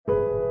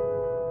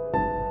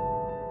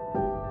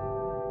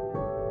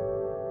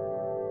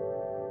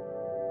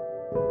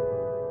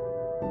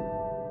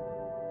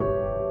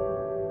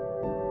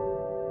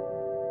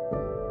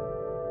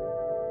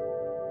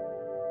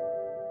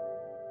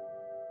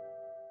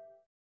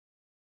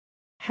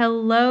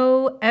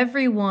Hello,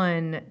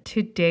 everyone.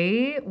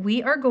 Today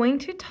we are going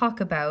to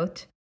talk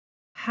about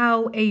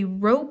how a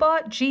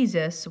robot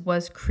Jesus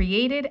was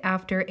created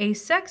after a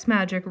sex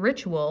magic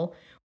ritual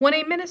when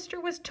a minister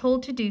was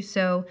told to do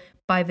so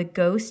by the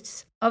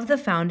ghosts of the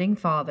founding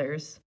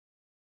fathers.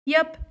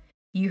 Yep,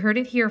 you heard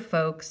it here,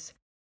 folks.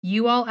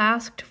 You all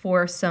asked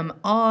for some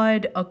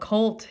odd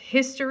occult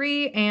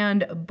history,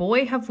 and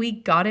boy, have we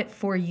got it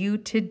for you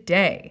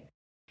today.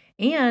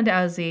 And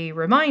as a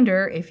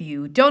reminder, if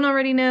you don't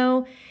already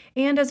know,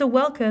 and as a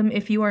welcome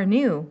if you are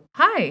new,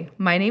 hi,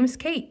 my name's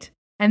Kate,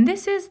 and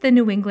this is the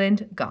New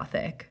England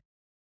Gothic.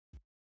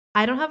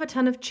 I don't have a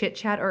ton of chit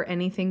chat or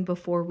anything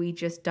before we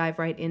just dive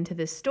right into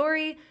this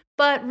story,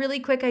 but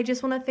really quick, I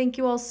just want to thank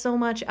you all so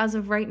much. As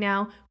of right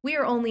now, we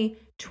are only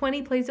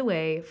 20 plays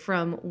away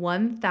from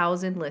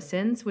 1,000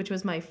 listens, which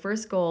was my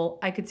first goal.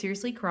 I could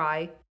seriously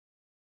cry.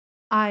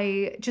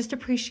 I just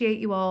appreciate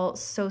you all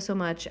so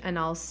much, and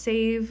I'll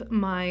save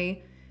my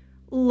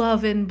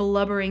love and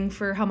blubbering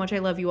for how much I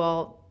love you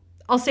all.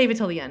 I'll save it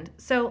till the end.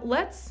 So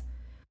let's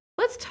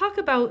talk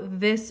about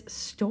this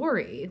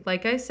story.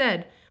 Like I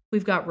said,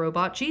 we've got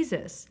robot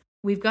Jesus,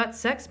 we've got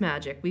sex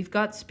magic, we've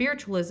got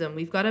spiritualism,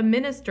 we've got a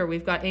minister,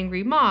 we've got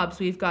angry mobs,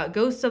 we've got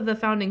ghosts of the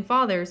founding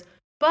fathers.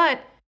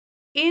 But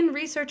in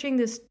researching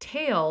this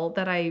tale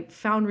that I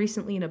found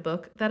recently in a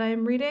book that I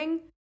am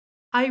reading,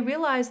 I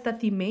realized that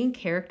the main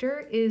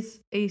character is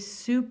a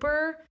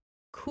super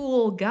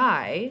cool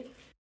guy.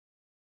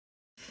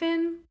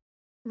 Finn,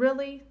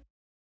 really?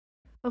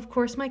 Of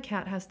course, my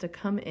cat has to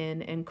come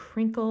in and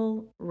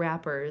crinkle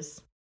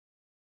wrappers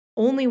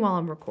only while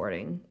I'm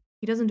recording.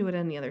 He doesn't do it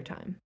any other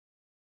time.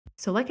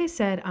 So, like I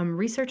said, I'm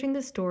researching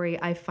this story.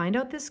 I find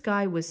out this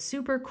guy was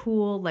super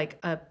cool, like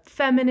a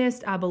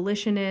feminist,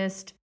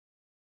 abolitionist,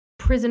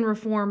 prison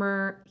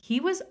reformer. He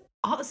was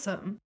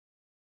awesome.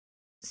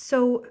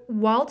 So,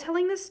 while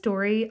telling this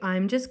story,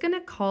 I'm just going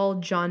to call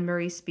John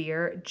Murray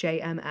Spear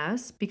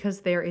JMS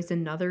because there is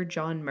another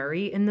John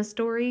Murray in the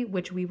story,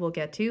 which we will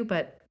get to,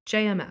 but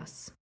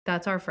JMS,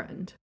 that's our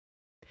friend.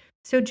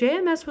 So,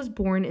 JMS was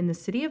born in the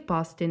city of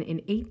Boston in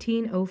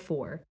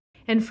 1804,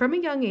 and from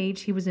a young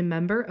age, he was a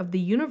member of the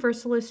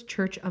Universalist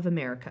Church of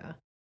America.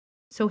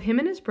 So, him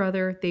and his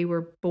brother, they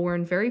were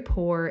born very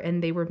poor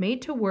and they were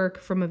made to work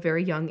from a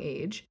very young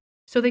age.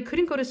 So, they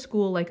couldn't go to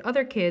school like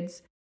other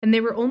kids, and they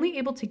were only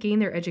able to gain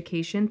their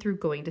education through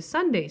going to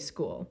Sunday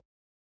school.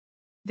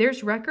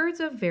 There's records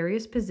of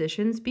various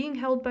positions being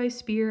held by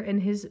Spear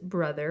and his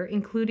brother,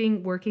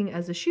 including working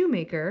as a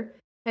shoemaker,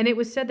 and it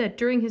was said that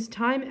during his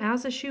time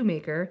as a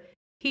shoemaker,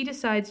 he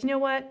decides, you know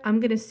what, I'm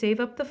going to save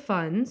up the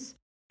funds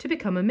to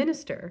become a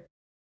minister.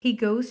 He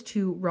goes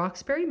to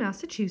Roxbury,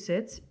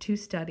 Massachusetts to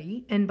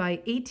study, and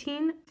by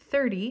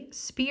 1830,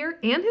 Spear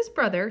and his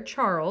brother,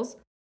 Charles,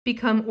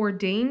 become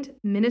ordained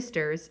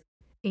ministers,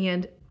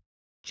 and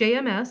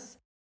JMS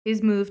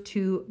is moved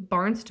to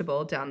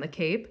Barnstable down the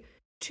Cape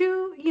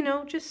to,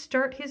 just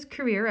start his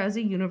career as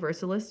a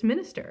Universalist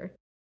minister.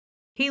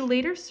 He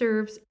later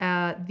serves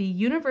at the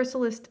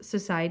Universalist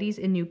Societies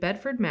in New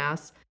Bedford,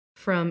 Mass.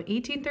 From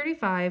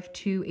 1835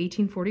 to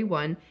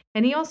 1841,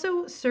 and he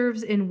also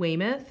serves in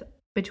Weymouth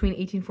between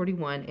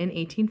 1841 and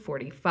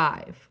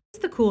 1845. This is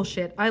the cool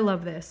shit. I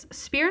love this.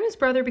 Spear and his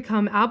brother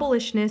become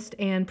abolitionists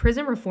and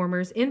prison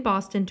reformers in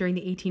Boston during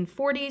the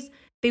 1840s.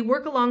 They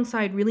work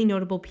alongside really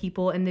notable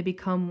people and they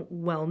become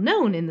well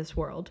known in this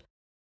world.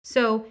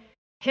 So,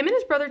 him and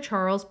his brother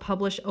Charles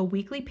publish a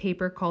weekly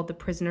paper called The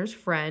Prisoner's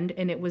Friend,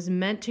 and it was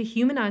meant to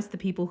humanize the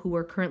people who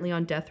were currently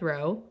on death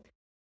row.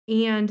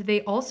 And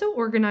they also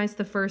organized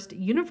the first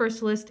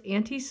Universalist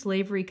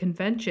anti-slavery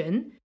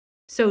convention.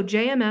 So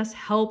JMS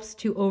helps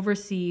to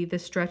oversee the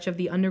stretch of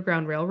the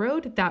Underground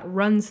Railroad that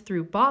runs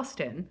through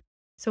Boston.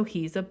 So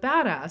he's a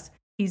badass.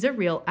 He's a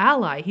real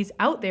ally. He's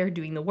out there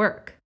doing the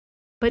work.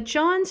 But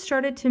John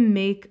started to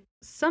make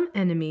some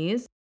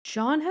enemies.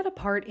 John had a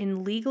part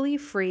in legally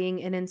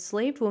freeing an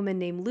enslaved woman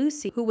named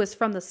Lucy, who was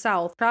from the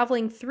South.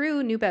 Traveling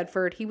through New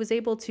Bedford, he was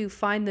able to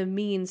find the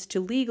means to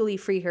legally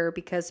free her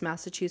because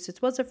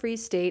Massachusetts was a free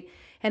state,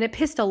 and it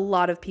pissed a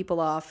lot of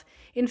people off.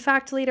 In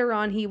fact, later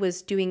on, he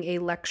was doing a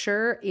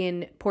lecture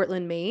in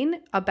Portland,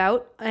 Maine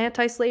about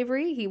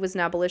anti-slavery. He was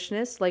an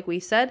abolitionist, like we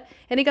said,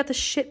 and he got the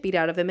shit beat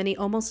out of him, and he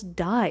almost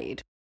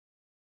died.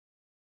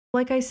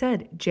 Like I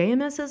said,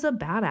 JMS is a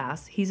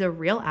badass. He's a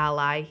real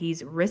ally.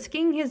 He's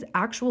risking his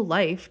actual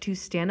life to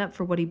stand up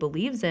for what he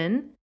believes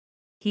in.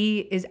 He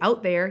is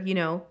out there,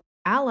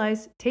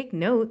 allies, take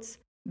notes.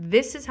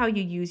 This is how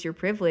you use your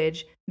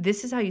privilege.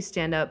 This is how you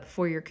stand up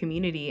for your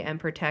community and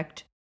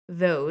protect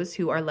those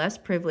who are less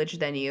privileged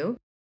than you.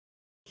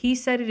 He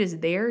said it is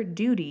their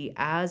duty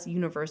as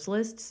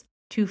Universalists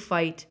to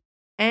fight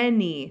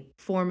any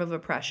form of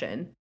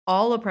oppression.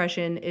 All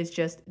oppression is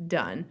just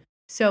done.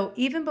 So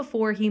even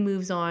before he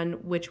moves on,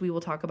 which we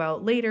will talk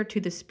about later, to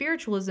the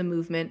spiritualism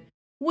movement,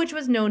 which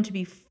was known to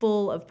be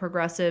full of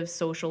progressive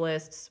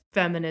socialists,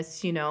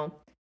 feminists,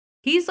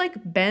 he's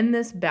like been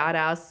this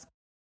badass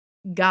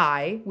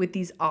guy with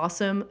these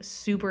awesome,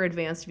 super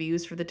advanced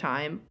views for the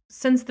time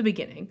since the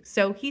beginning.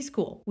 So he's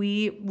cool.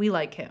 We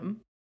like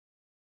him.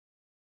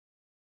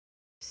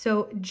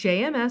 So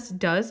JMS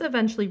does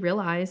eventually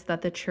realize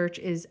that the church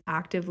is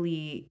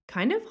actively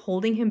kind of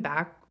holding him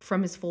back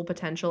from his full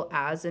potential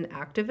as an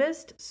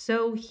activist.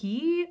 So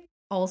he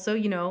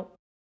also,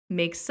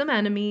 makes some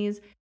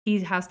enemies. He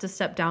has to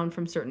step down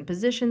from certain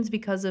positions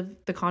because of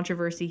the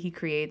controversy he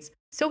creates.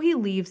 So he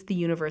leaves the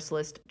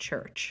Universalist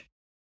church.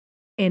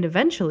 And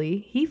eventually,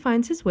 he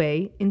finds his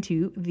way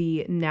into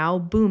the now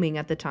booming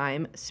at the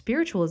time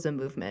spiritualism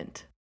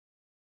movement.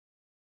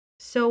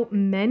 So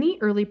many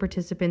early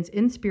participants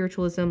in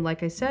spiritualism,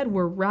 like I said,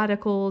 were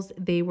radicals.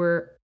 They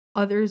were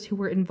others who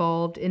were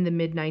involved in the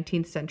mid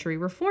 19th century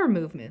reform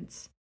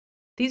movements.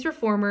 These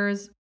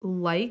reformers,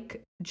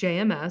 like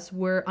JMS,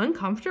 were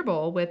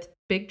uncomfortable with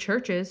big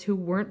churches who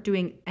weren't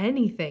doing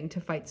anything to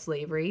fight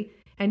slavery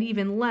and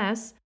even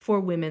less for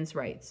women's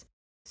rights.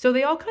 So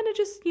they all kind of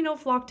just,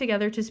 flocked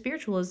together to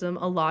spiritualism.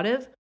 A lot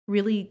of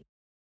really,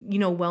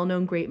 well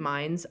known great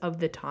minds of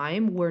the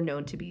time were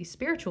known to be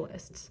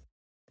spiritualists.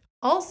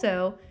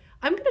 Also,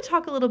 I'm going to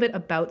talk a little bit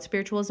about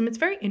spiritualism. It's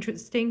very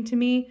interesting to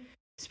me.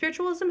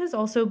 Spiritualism has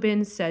also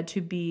been said to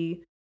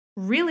be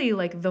really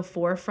like the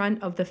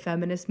forefront of the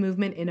feminist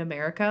movement in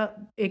America.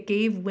 It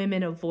gave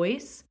women a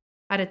voice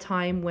at a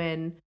time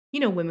when,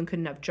 women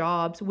couldn't have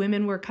jobs.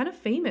 Women were kind of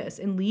famous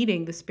in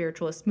leading the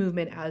spiritualist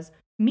movement as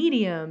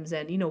mediums.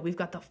 And, we've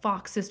got the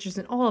Fox sisters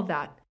and all of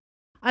that.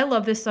 I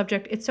love this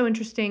subject. It's so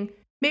interesting.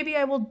 Maybe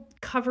I will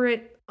cover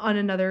it on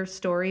another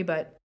story,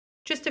 but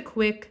just a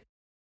quick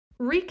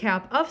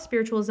recap of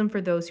spiritualism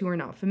for those who are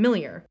not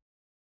familiar.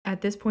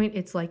 At this point,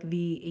 it's like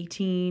the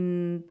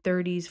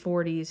 1830s,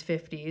 40s,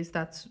 50s.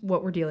 That's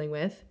what we're dealing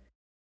with.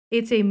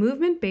 It's a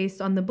movement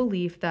based on the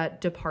belief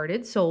that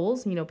departed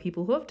souls,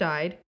 people who have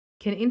died,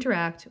 can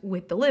interact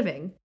with the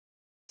living.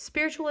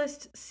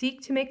 Spiritualists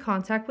seek to make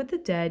contact with the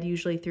dead,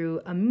 usually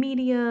through a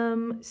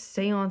medium,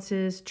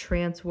 seances,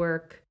 trance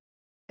work,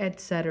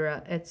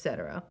 etc.,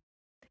 etc.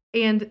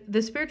 And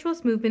the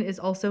spiritualist movement is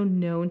also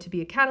known to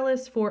be a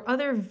catalyst for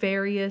other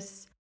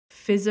various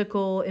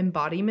physical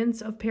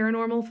embodiments of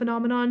paranormal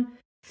phenomenon.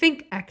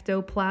 Think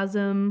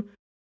ectoplasm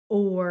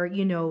or,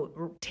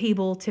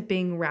 table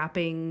tipping,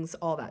 wrappings,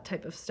 all that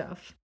type of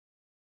stuff.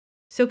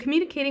 So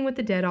communicating with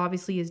the dead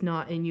obviously is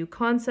not a new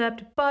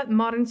concept, but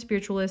modern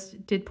spiritualists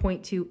did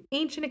point to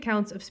ancient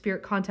accounts of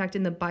spirit contact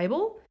in the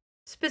Bible,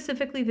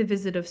 specifically the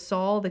visit of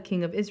Saul, the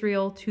king of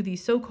Israel, to the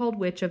so-called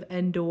witch of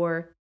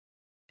Endor,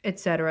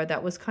 etc.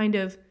 That was kind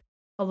of,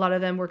 a lot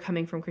of them were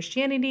coming from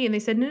Christianity, and they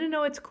said,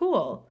 no, it's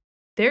cool.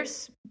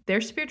 There's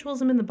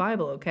spiritualism in the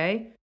Bible,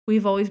 okay?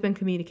 We've always been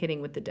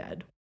communicating with the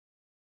dead.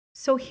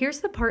 So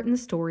here's the part in the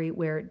story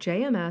where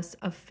JMS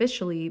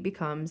officially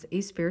becomes a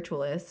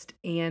spiritualist,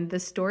 and the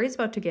story is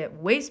about to get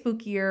way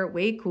spookier,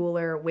 way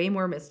cooler, way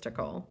more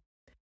mystical.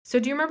 So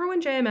do you remember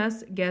when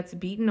JMS gets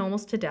beaten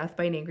almost to death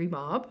by an angry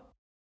mob?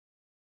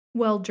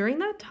 Well, during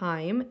that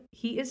time,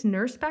 he is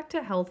nursed back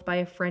to health by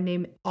a friend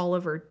named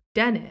Oliver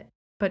Dennett.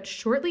 But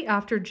shortly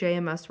after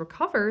JMS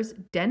recovers,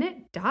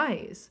 Dennett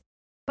dies.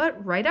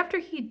 But right after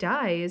he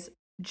dies,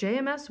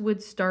 JMS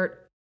would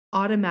start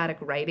automatic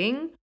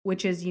writing,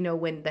 which is,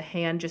 when the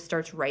hand just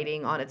starts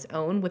writing on its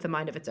own with a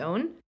mind of its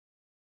own.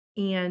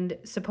 And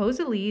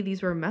supposedly,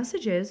 these were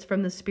messages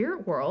from the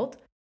spirit world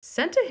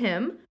sent to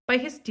him by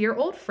his dear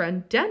old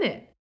friend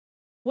Dennett.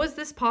 Was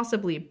this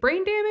possibly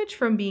brain damage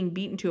from being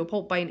beaten to a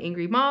pulp by an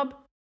angry mob?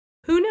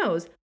 Who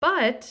knows?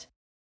 But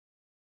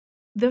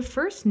the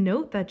first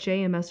note that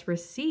JMS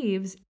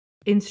receives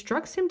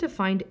instructs him to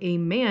find a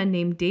man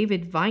named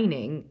David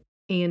Vining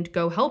and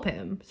go help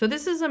him. So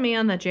this is a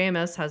man that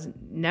JMS has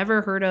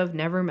never heard of,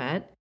 never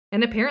met,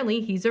 and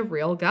apparently he's a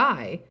real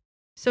guy.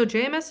 So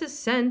JMS is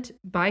sent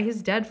by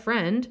his dead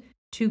friend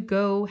to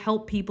go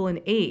help people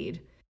in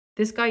aid.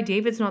 This guy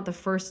David's not the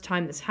first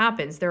time this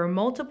happens. There are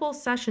multiple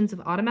sessions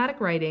of automatic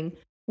writing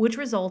which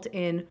result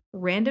in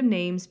random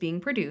names being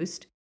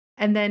produced,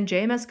 and then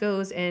JMS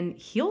goes and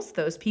heals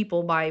those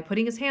people by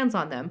putting his hands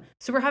on them.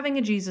 So we're having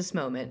a Jesus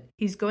moment.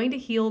 He's going to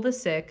heal the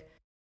sick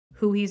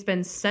who he's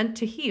been sent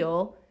to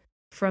heal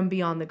from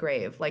beyond the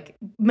grave. Like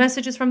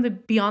messages from the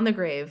beyond the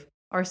grave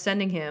are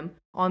sending him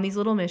on these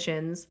little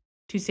missions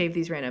to save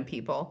these random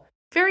people.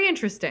 Very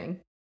interesting.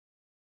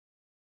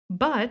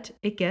 But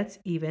it gets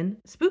even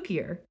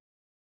spookier.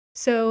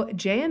 So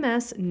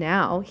JMS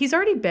now, he's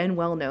already been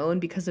well known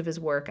because of his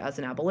work as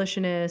an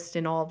abolitionist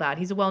and all that.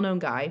 He's a well-known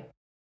guy.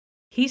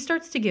 He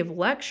starts to give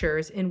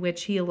lectures in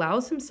which he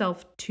allows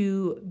himself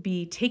to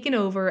be taken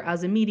over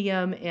as a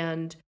medium,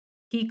 and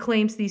he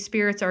claims these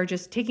spirits are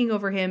just taking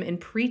over him and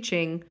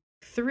preaching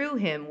through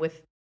him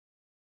with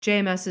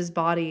JMS's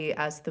body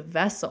as the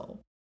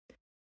vessel.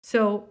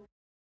 So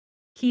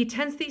he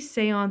attends these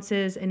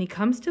seances and he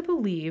comes to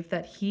believe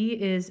that he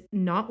is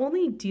not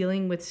only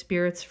dealing with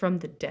spirits from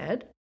the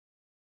dead,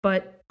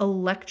 but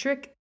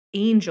electric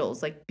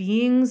angels, like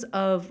beings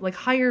of, like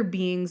higher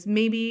beings.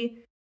 Maybe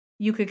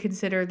you could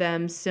consider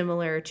them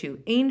similar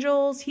to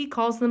angels. He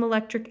calls them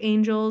electric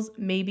angels.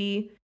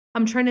 Maybe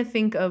I'm trying to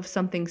think of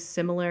something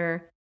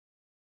similar.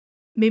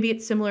 Maybe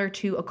it's similar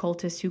to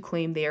occultists who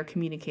claim they are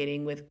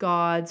communicating with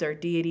gods or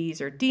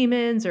deities or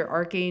demons or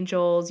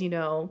archangels,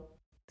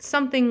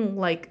 Something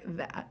like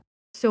that.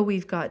 So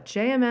we've got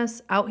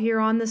JMS out here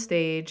on the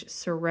stage,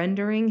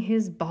 surrendering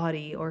his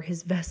body or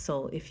his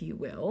vessel, if you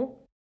will.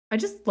 I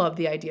just love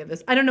the idea of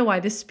this. I don't know why.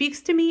 This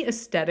speaks to me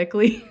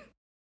aesthetically.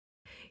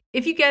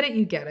 If you get it,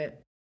 you get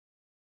it.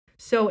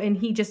 So, and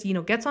he just,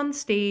 gets on the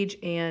stage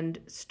and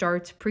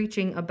starts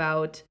preaching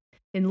about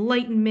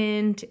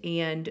enlightenment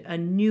and a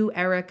new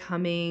era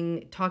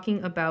coming,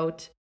 talking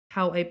about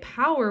how a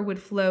power would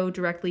flow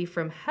directly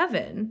from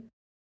heaven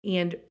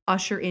and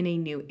usher in a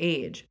new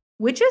age,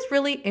 which is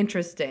really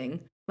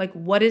interesting. Like,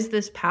 what is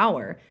this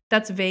power?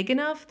 That's vague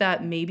enough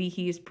that maybe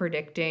he's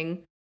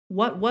predicting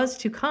what was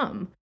to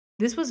come.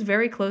 This was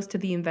very close to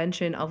the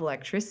invention of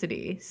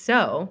electricity.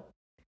 So,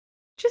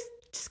 just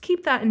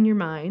keep that in your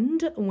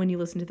mind when you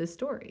listen to this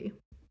story.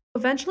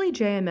 Eventually,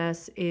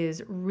 JMS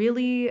is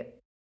really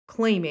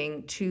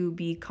claiming to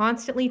be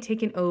constantly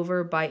taken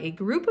over by a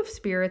group of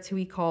spirits who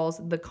he calls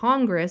the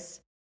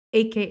Congress,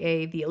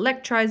 aka the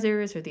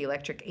Electrizers or the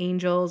Electric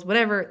Angels,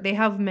 whatever. They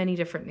have many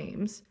different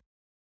names.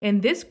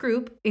 And this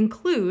group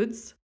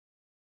includes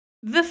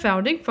the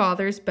founding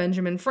fathers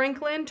Benjamin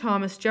Franklin,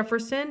 Thomas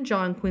Jefferson,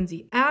 John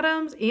Quincy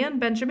Adams, and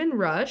Benjamin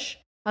Rush,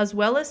 as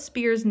well as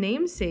Speer's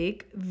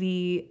namesake,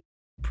 the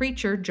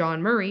preacher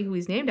John Murray, who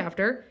he's named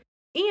after,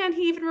 and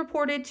he even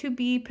reported to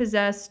be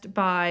possessed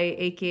by,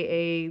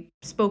 aka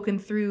spoken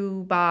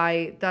through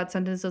by, that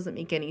sentence doesn't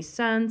make any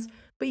sense,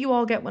 but you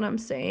all get what I'm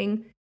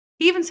saying.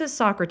 He even says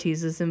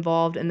Socrates is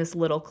involved in this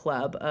little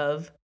club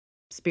of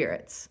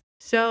spirits.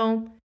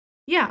 So,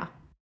 yeah.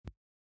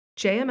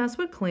 JMS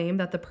would claim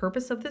that the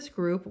purpose of this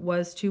group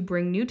was to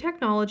bring new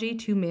technology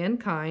to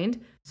mankind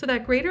so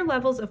that greater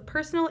levels of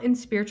personal and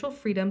spiritual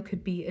freedom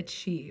could be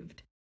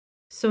achieved.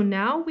 So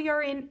now we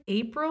are in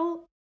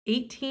April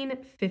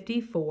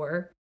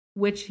 1854,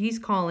 which he's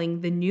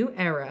calling the new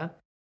era,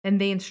 and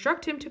they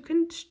instruct him to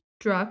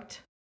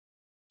construct.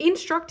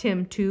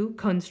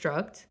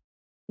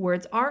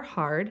 Words are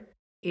hard.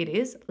 It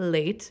is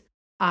late.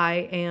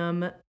 I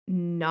am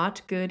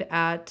not good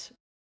at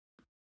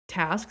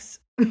tasks.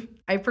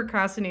 I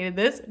procrastinated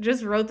this,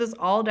 just wrote this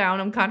all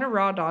down. I'm kind of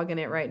raw dogging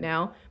it right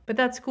now, but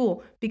that's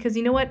cool because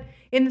you know what?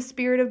 In the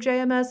spirit of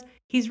JMS,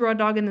 he's raw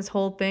dogging this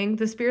whole thing.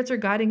 The spirits are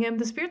guiding him.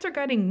 The spirits are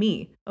guiding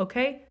me,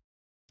 okay?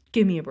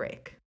 Give me a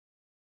break.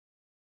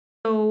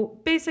 So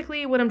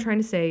basically what I'm trying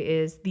to say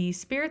is the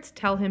spirits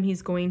tell him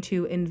he's going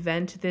to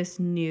invent this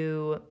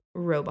new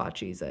robot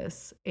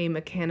Jesus, a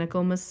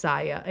mechanical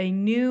messiah, a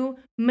new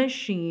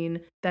machine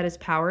that is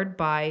powered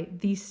by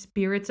the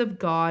spirits of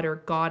God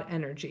or God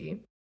energy.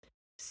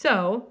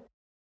 So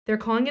they're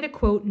calling it a,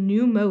 quote,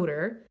 new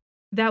motor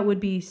that would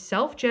be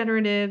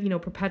self-generative,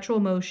 perpetual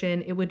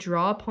motion. It would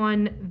draw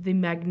upon the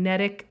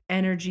magnetic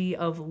energy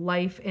of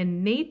life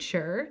and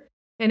nature,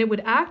 and it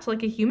would act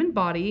like a human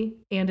body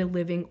and a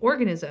living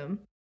organism.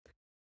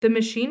 The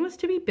machine was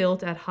to be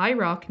built at High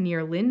Rock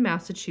near Lynn,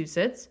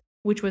 Massachusetts,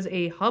 which was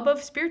a hub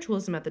of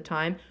spiritualism at the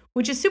time,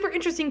 which is super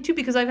interesting too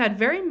because I've had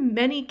very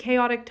many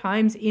chaotic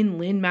times in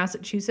Lynn,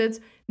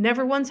 Massachusetts.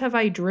 Never once have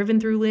I driven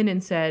through Lynn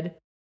and said,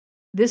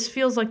 this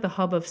feels like the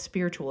hub of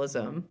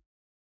spiritualism.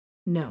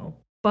 No,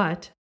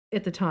 but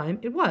at the time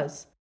it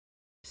was.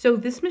 So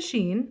this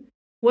machine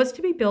was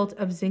to be built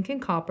of zinc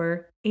and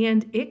copper,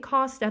 and it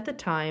cost at the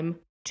time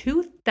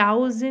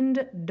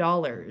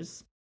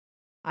 $2,000.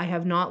 I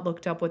have not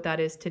looked up what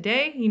that is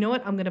today. You know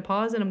what? I'm going to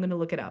pause and I'm going to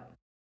look it up.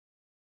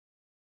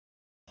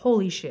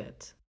 Holy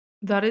shit.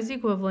 That is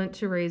equivalent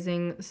to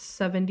raising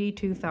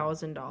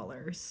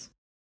 $72,000.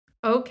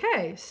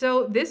 Okay,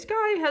 so this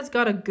guy has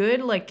got a good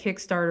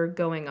Kickstarter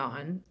going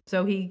on.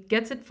 So he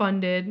gets it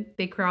funded,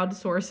 they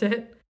crowdsource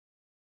it,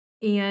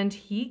 and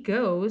he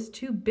goes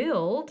to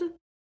build.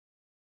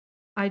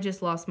 I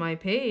just lost my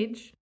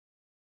page.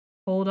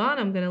 Hold on,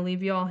 I'm going to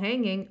leave you all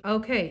hanging.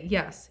 Okay,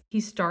 yes, he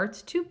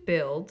starts to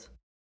build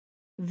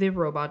the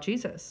Robot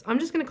Jesus. I'm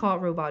just going to call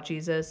it Robot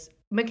Jesus.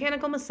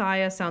 Mechanical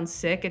Messiah sounds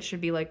sick. It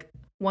should be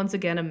once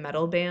again, a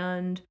metal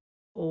band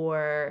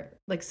or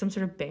some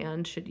sort of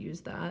band should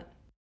use that.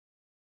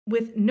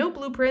 With no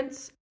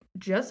blueprints,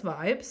 just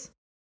vibes,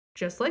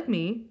 just like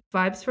me,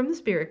 vibes from the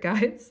spirit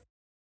guides.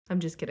 I'm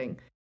just kidding.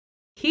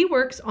 He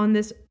works on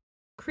this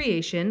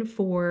creation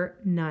for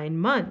 9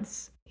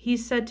 months.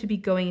 He's said to be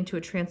going into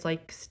a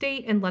trance-like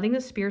state and letting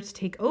the spirits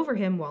take over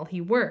him while he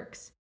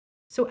works.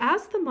 So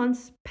as the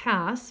months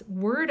pass,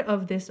 word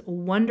of this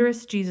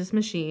wondrous Jesus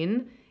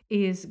machine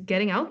is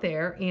getting out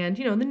there, and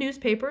the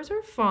newspapers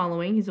are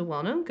following. He's a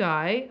well-known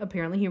guy.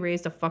 Apparently he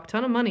raised a fuck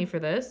ton of money for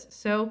this,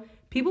 so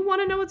people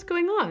want to know what's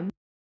going on.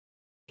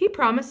 He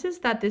promises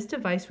that this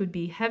device would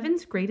be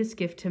heaven's greatest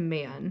gift to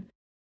man,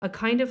 a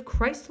kind of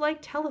Christ-like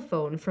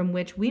telephone from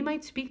which we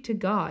might speak to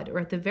God, or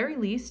at the very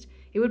least,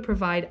 it would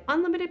provide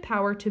unlimited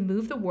power to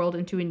move the world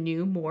into a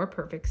new, more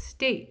perfect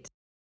state.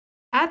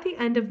 At the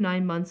end of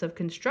 9 months of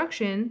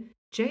construction,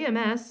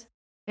 JMS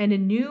and a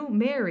new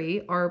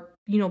Mary are,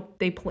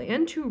 they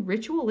plan to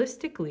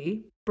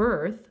ritualistically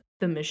birth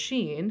the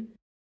machine.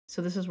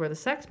 So this is where the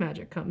sex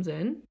magic comes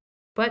in.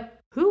 But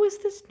who is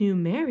this new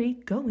Mary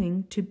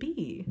going to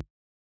be?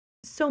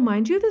 So,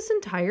 mind you, this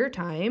entire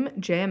time,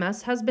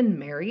 JMS has been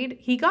married.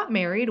 He got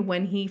married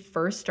when he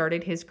first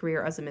started his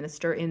career as a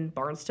minister in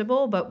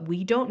Barnstable, but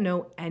we don't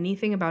know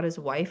anything about his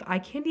wife. I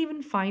can't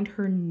even find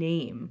her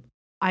name.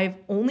 I've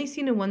only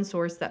seen in one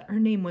source that her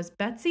name was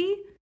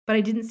Betsy, but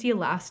I didn't see a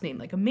last name,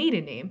 like a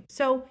maiden name.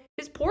 So,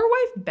 his poor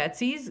wife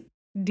Betsy's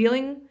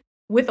dealing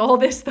with all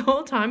this the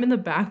whole time in the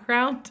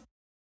background.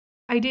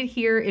 I did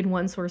hear in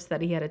one source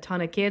that he had a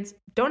ton of kids.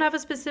 Don't have a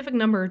specific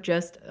number,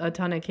 just a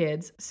ton of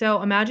kids.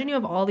 So imagine you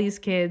have all these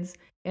kids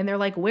and they're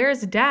like,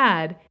 "Where's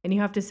dad?" And you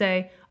have to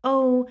say,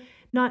 "Oh,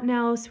 not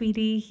now,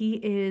 sweetie. He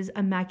is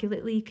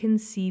immaculately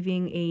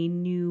conceiving a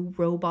new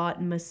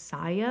robot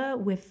messiah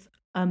with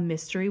a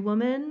mystery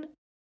woman."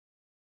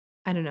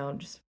 I don't know, it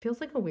just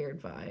feels like a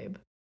weird vibe.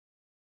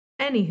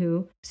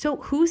 Anywho, so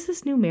who's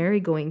this new Mary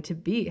going to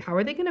be? How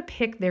are they going to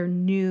pick their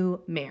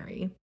new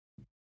Mary?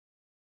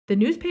 The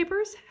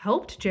newspapers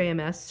helped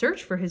JMS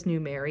search for his new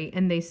Mary,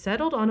 and they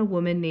settled on a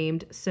woman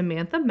named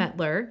Samantha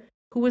Mettler,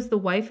 who was the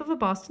wife of a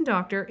Boston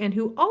doctor and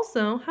who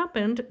also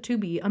happened to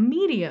be a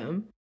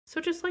medium.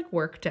 So just like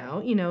worked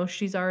out,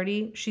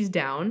 she's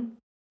down.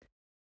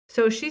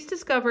 So she's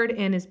discovered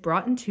and is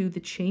brought into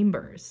the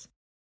chambers.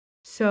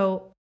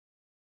 So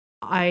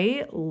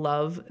I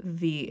love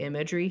the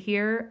imagery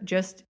here.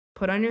 Just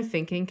put on your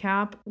thinking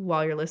cap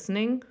while you're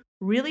listening.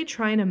 Really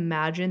try and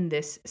imagine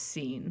this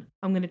scene.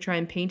 I'm going to try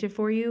and paint it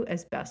for you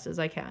as best as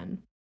I can.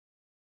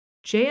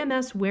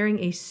 JMS wearing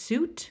a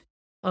suit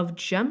of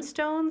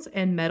gemstones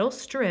and metal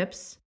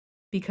strips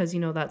because,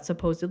 that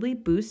supposedly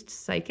boosts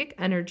psychic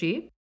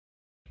energy.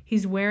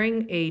 He's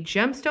wearing a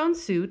gemstone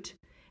suit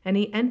and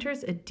he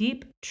enters a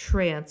deep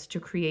trance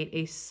to create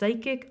a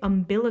psychic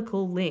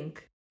umbilical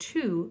link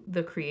to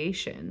the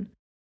creation.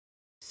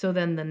 So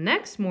then the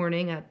next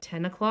morning at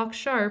 10 o'clock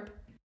sharp,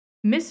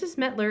 Mrs.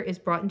 Mettler is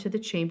brought into the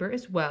chamber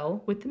as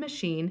well with the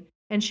machine,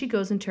 and she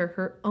goes into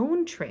her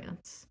own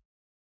trance.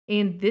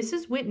 And this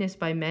is witnessed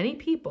by many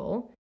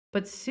people,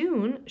 but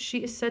soon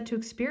she is said to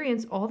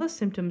experience all the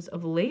symptoms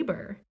of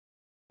labor.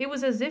 It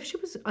was as if she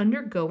was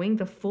undergoing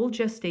the full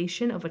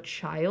gestation of a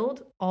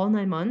child, all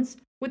 9 months,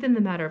 within the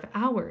matter of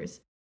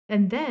hours.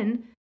 And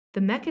then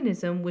the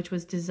mechanism, which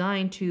was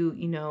designed to,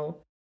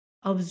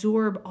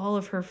 absorb all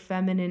of her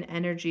feminine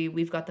energy.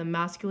 We've got the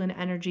masculine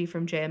energy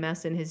from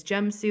JMS in his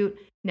gem suit.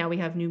 Now we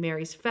have New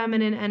Mary's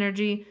feminine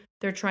energy.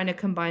 They're trying to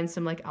combine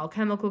some like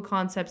alchemical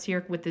concepts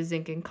here with the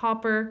zinc and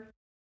copper.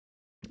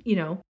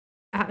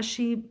 As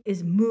she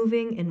is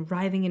moving and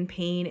writhing in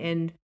pain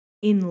and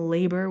in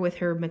labor with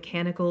her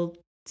mechanical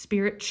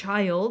spirit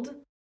child,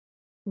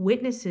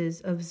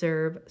 witnesses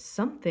observe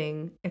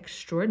something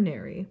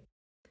extraordinary.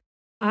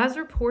 As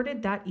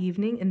reported that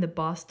evening in the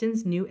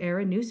Boston's New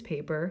Era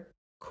newspaper,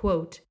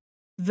 quote,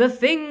 "The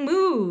thing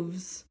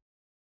moves."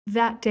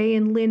 That day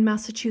in Lynn,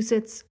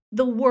 Massachusetts,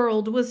 the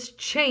world was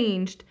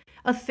changed.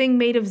 A thing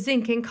made of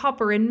zinc and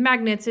copper and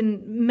magnets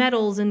and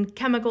metals and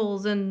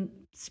chemicals and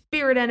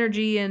spirit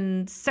energy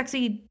and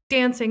sexy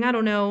dancing, I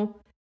don't know.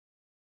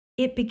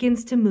 It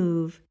begins to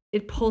move.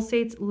 It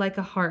pulsates like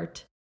a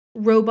heart.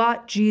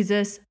 Robot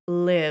Jesus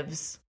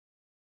lives.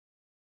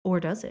 Or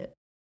does it?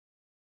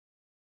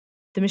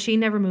 The machine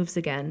never moves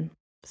again.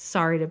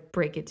 Sorry to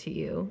break it to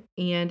you.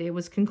 And it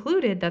was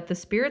concluded that the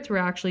spirits were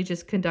actually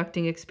just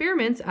conducting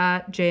experiments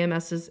at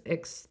JMS's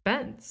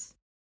expense.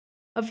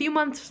 A few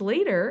months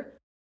later,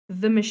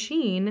 the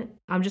machine,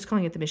 I'm just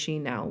calling it the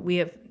machine now,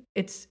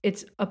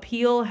 its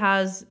appeal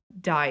has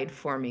died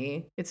for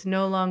me. It's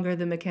no longer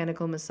the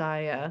mechanical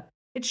messiah.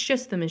 It's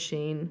just the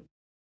machine.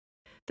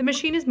 The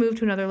machine is moved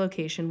to another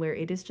location where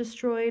it is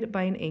destroyed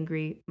by an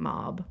angry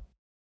mob.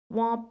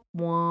 Womp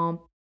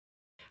womp.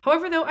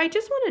 However, though, I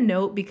just want to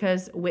note,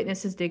 because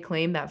witnesses did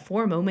claim that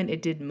for a moment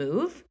it did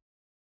move,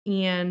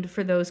 and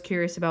for those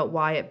curious about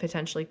why it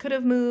potentially could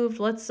have moved,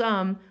 let's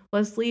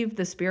leave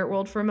the spirit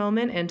world for a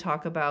moment and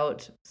talk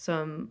about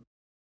some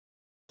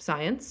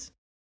science.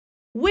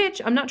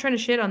 Which, I'm not trying to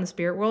shit on the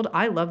spirit world.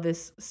 I love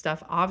this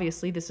stuff.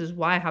 Obviously, this is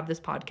why I have this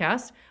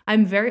podcast.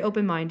 I'm very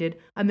open-minded.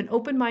 I'm an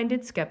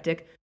open-minded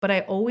skeptic, but I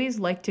always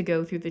like to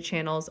go through the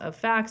channels of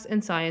facts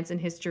and science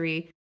and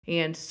history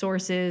and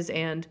sources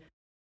and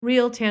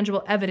real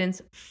tangible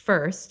evidence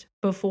first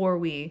before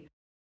we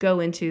go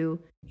into,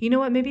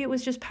 maybe it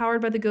was just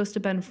powered by the ghost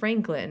of Ben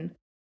Franklin.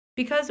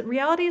 Because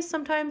reality is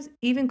sometimes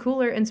even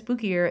cooler and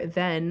spookier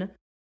than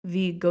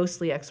the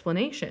ghostly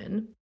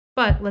explanation.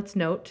 But let's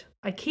note,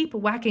 I keep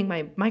whacking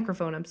my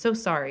microphone. I'm so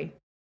sorry.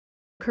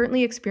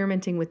 Currently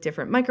experimenting with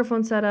different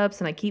microphone setups,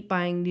 and I keep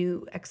buying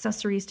new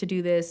accessories to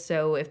do this.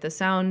 So if the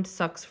sound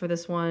sucks for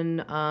this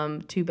one,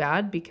 too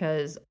bad,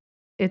 because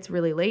it's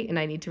really late and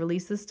I need to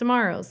release this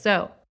tomorrow.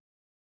 So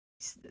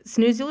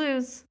snooze you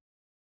lose.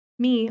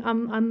 Me,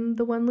 I'm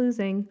the one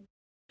losing.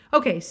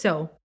 Okay,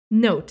 so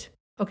note.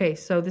 Okay,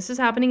 so this is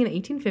happening in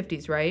the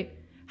 1850s, right?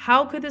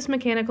 How could this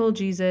mechanical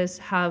Jesus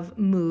have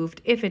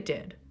moved if it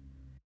did?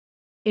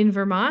 In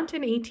Vermont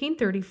in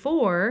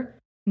 1834,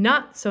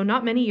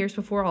 not many years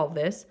before all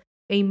this,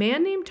 a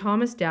man named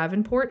Thomas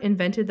Davenport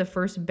invented the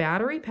first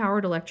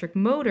battery-powered electric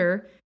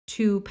motor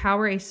to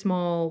power a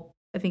small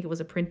I think it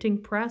was a printing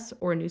press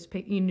or a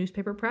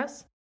newspaper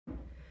press.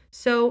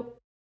 So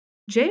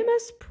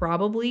JMS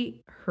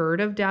probably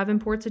heard of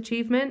Davenport's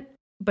achievement,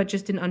 but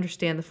just didn't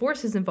understand the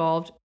forces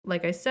involved.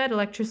 Like I said,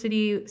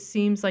 electricity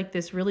seems like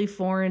this really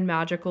foreign,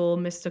 magical,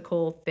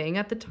 mystical thing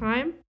at the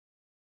time.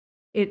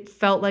 It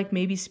felt like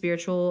maybe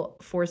spiritual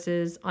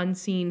forces,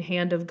 unseen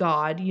hand of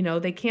God,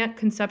 they can't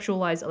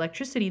conceptualize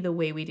electricity the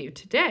way we do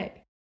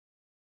today.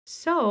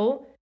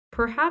 So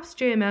perhaps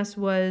JMS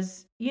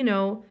was,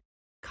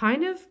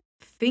 kind of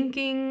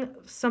thinking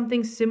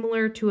something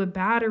similar to a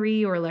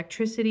battery or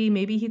electricity.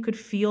 Maybe he could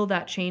feel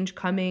that change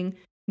coming,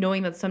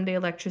 knowing that someday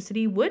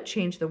electricity would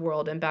change the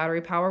world and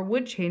battery power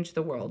would change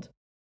the world.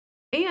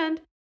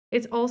 And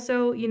it's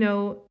also,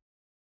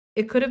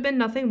 it could have been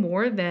nothing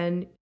more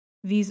than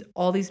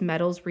all these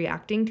metals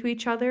reacting to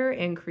each other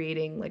and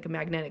creating like a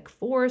magnetic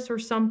force or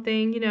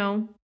something,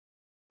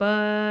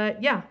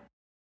 But yeah,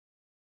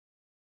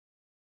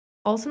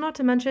 also, not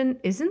to mention,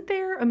 isn't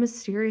there a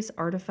mysterious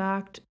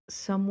artifact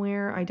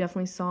somewhere I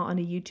definitely saw on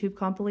a YouTube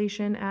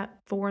compilation at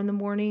 4 in the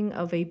morning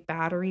of a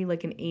battery,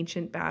 like an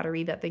ancient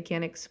battery that they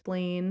can't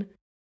explain,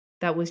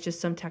 that was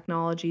just some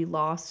technology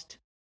lost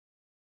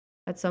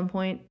at some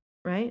point,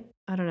 right?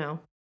 I don't know.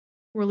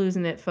 We're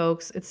losing it,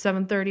 folks. It's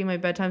 7:30, my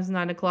bedtime's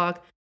 9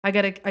 o'clock. I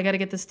gotta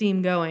get the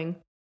steam going.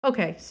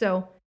 Okay,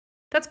 so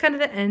that's kind of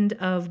the end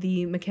of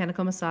the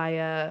Mechanical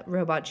Messiah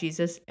Robot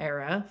Jesus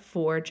era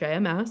for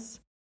JMS.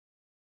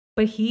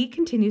 But he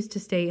continues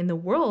to stay in the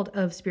world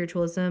of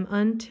spiritualism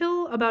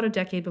until about a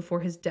decade before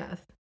his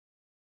death.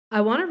 I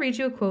want to read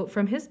you a quote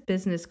from his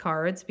business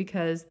cards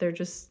because they're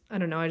just, I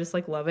don't know, I just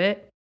love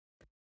it.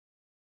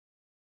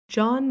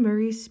 John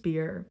Murray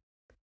Spear.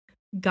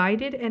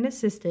 Guided and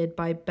assisted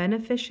by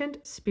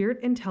beneficent spirit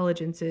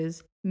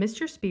intelligences,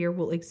 Mr. Spear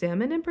will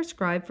examine and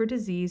prescribe for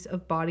disease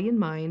of body and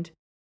mind,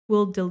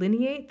 will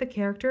delineate the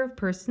character of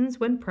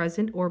persons when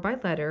present or by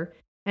letter,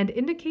 and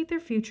indicate their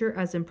future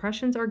as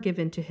impressions are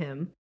given to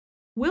him,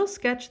 will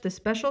sketch the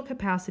special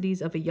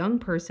capacities of a young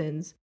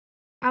person's,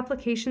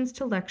 applications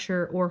to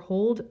lecture or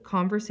hold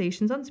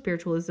conversations on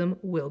spiritualism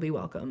will be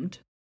welcomed.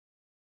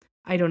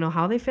 I don't know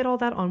how they fit all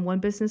that on one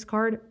business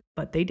card,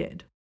 but they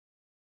did.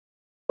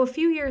 A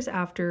few years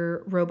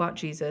after Robot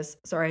Jesus,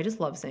 sorry, I just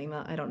love saying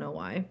that, I don't know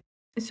why.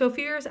 So a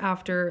few years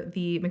after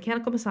the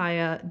Mechanical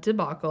Messiah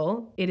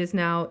debacle, it is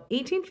now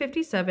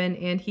 1857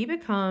 and he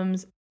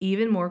becomes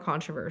even more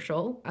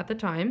controversial at the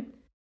time.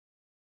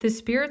 The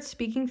spirits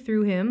speaking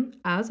through him,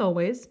 as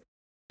always,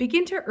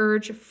 begin to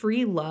urge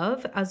free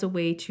love as a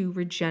way to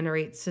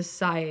regenerate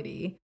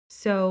society.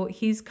 So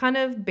he's kind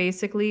of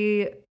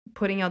basically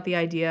putting out the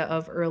idea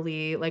of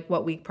early, like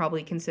what we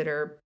probably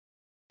consider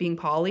being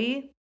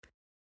poly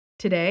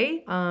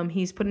today.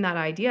 He's putting that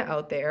idea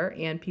out there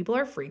and people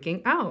are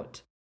freaking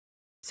out.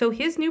 So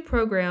his new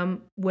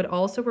program would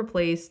also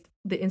replace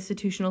the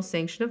institutional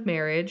sanction of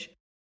marriage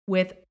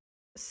with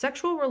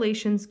sexual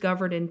relations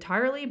governed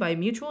entirely by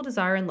mutual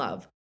desire and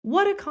love.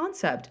 What a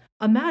concept.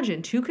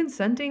 Imagine two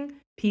consenting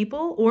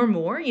people or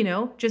more,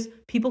 just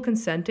people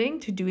consenting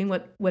to doing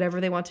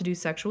whatever they want to do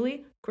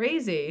sexually.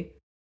 Crazy.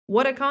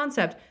 What a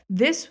concept.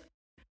 This,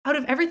 out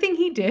of everything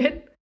he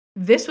did,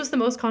 this was the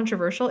most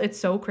controversial. It's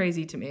so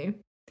crazy to me.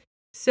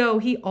 So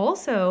he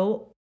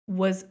also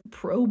was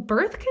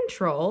pro-birth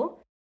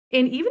control,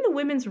 and even the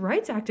women's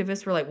rights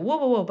activists were like, whoa,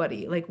 whoa, whoa,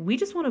 buddy. Like, we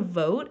just want to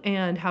vote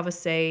and have a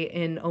say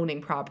in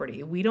owning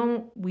property. We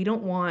don't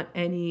want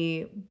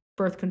any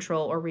birth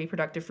control or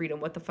reproductive freedom.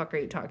 What the fuck are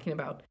you talking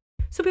about?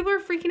 So people are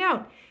freaking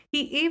out.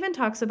 He even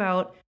talks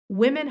about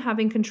women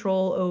having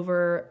control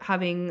over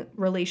having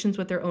relations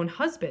with their own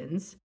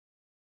husbands.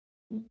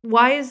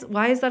 Why is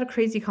that a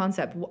crazy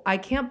concept? I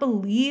can't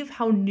believe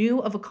how new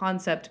of a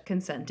concept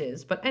consent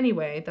is. But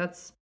anyway,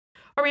 that's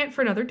a rant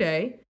for another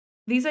day.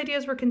 These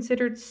ideas were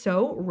considered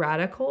so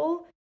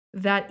radical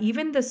that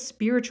even the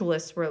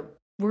spiritualists were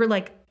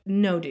like,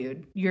 no,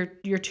 dude, you're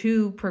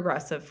too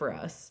progressive for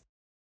us.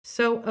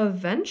 So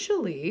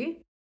eventually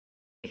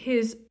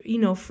his,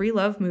 free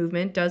love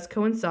movement does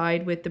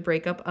coincide with the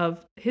breakup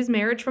of his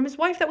marriage from his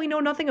wife that we know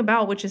nothing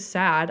about, which is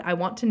sad. I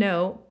want to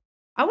know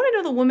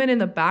the woman in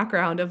the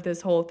background of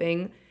this whole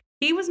thing.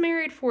 He was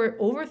married for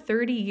over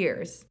 30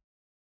 years.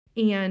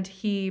 And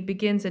he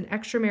begins an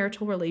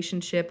extramarital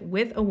relationship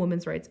with a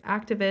women's rights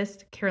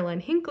activist,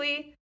 Caroline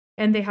Hinckley,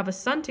 and they have a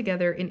son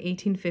together in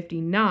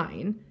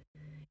 1859.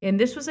 And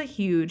this was a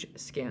huge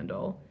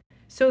scandal.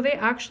 So they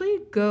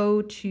actually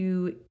go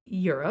to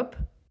Europe,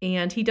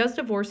 and he does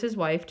divorce his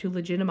wife to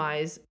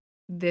legitimize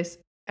this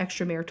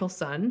extramarital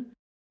son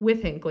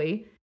with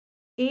Hinckley.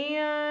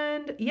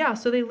 And yeah,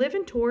 so they live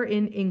and tour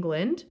in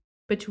England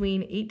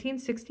between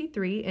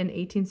 1863 and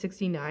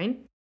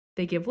 1869.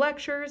 They give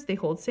lectures, they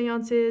hold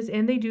seances,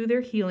 and they do their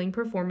healing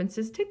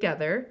performances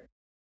together.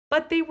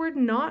 But they were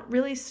not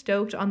really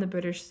stoked on the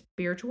British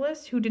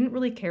spiritualists who didn't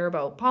really care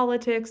about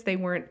politics. They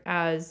weren't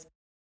as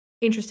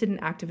interested in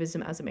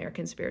activism as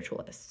American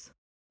spiritualists.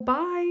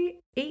 By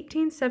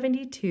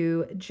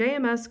 1872,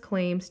 JMS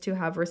claims to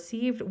have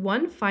received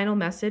one final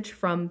message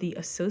from the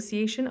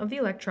Association of the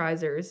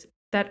Electrizers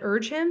that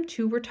urge him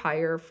to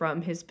retire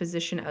from his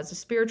position as a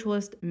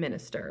spiritualist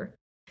minister.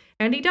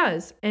 And he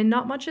does, and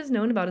not much is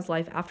known about his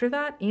life after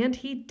that, and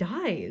he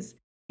dies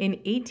in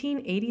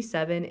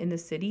 1887 in the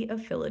city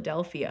of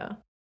Philadelphia.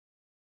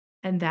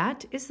 And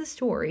that is the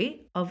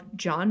story of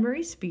John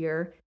Murray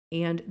Spear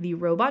and the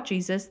robot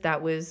Jesus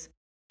that was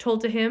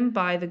told to him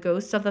by the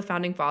ghosts of the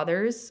founding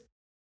fathers.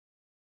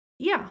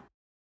 Yeah,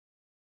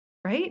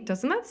 right?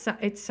 Doesn't that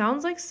it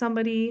sounds like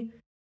somebody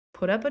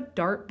put up a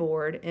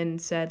dartboard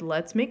and said,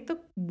 let's make the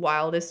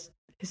wildest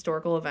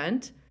historical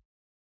event.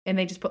 And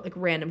they just put like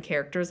random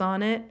characters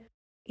on it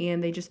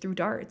and they just threw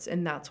darts,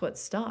 and that's what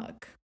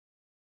stuck.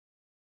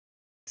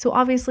 So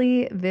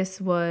obviously, this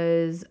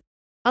was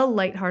a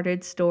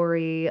lighthearted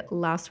story.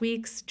 Last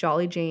week's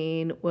Jolly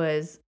Jane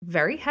was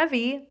very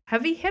heavy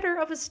hitter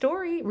of a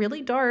story,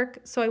 really dark.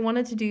 So I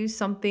wanted to do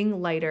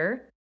something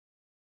lighter.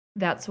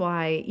 That's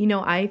why,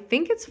 I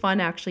think it's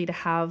fun actually to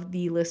have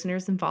the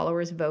listeners and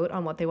followers vote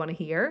on what they want to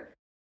hear.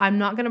 I'm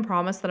not going to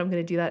promise that I'm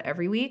going to do that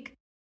every week,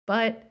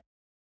 but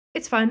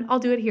it's fun. I'll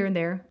do it here and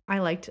there. I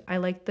liked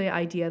the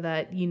idea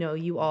that,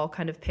 you all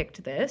kind of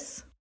picked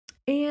this.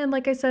 And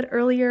like I said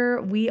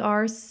earlier, we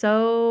are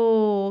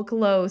so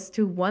close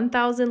to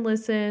 1,000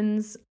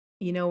 listens.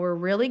 We're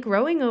really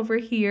growing over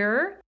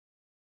here.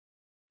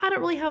 I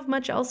don't really have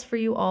much else for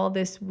you all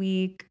this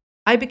week.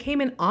 I became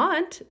an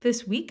aunt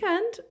this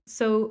weekend.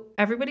 So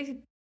everybody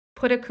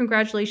put a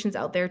congratulations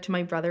out there to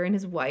my brother and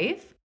his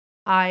wife.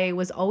 I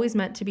was always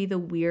meant to be the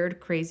weird,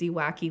 crazy,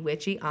 wacky,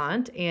 witchy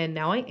aunt, and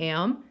now I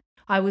am.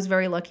 I was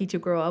very lucky to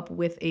grow up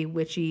with a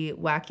witchy,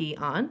 wacky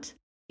aunt,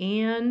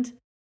 and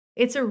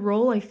it's a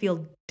role I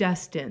feel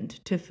destined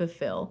to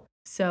fulfill.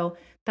 So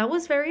that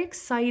was very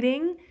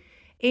exciting.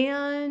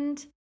 And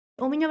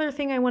the only other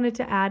thing I wanted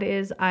to add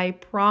is I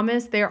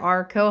promise there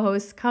are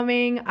co-hosts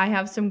coming. I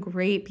have some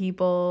great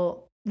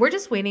people. We're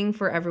just waiting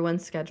for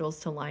everyone's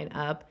schedules to line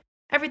up.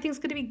 Everything's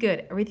going to be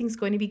good. Everything's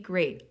going to be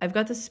great. I've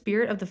got the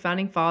spirit of the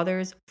founding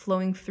fathers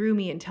flowing through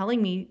me and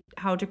telling me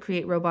how to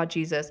create Robot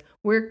Jesus.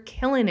 We're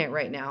killing it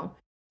right now.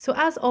 So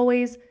as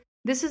always,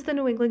 this is the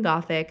New England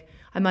Gothic.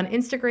 I'm on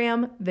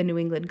Instagram, the New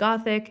England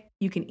Gothic.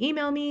 You can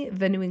email me,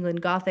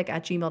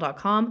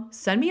 thenewenglandgothic@gmail.com.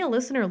 Send me a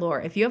listener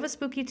lore. If you have a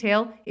spooky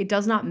tale, it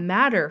does not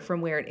matter from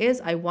where it is.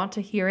 I want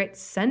to hear it.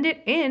 Send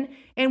it in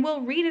and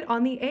we'll read it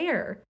on the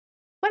air.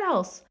 What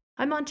else?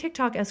 I'm on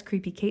TikTok as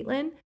Creepy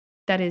Caitlin.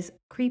 That is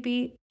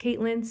Creepy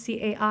Caitlin,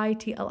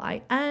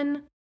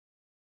 Caitlin.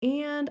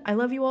 And I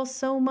love you all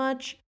so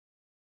much.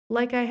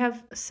 Like I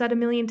have said a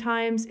million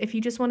times, if you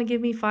just want to give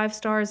me 5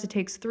 stars, it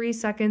takes 3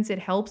 seconds. It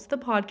helps the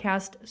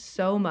podcast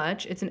so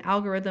much. It's an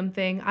algorithm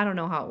thing. I don't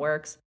know how it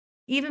works.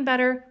 Even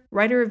better,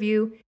 write a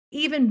review.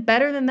 Even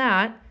better than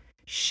that,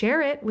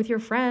 share it with your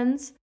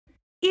friends.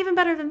 Even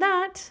better than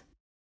that,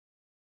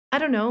 I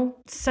don't know,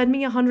 send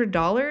me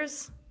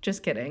 $100.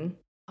 Just kidding.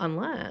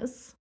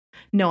 Unless.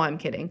 No, I'm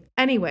kidding.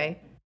 Anyway,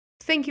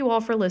 thank you all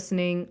for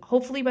listening.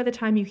 Hopefully by the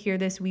time you hear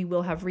this, we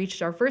will have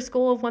reached our first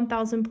goal of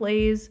 1,000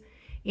 plays.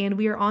 And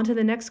we are on to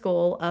the next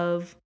goal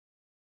of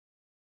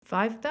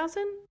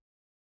 5,000?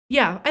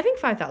 Yeah, I think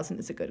 5,000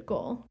 is a good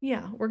goal.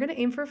 Yeah, we're going to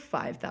aim for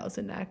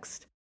 5,000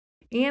 next.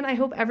 And I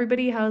hope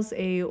everybody has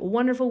a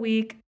wonderful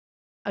week.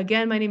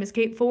 Again, my name is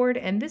Kate Ford,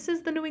 and this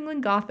is the New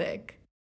England Gothic.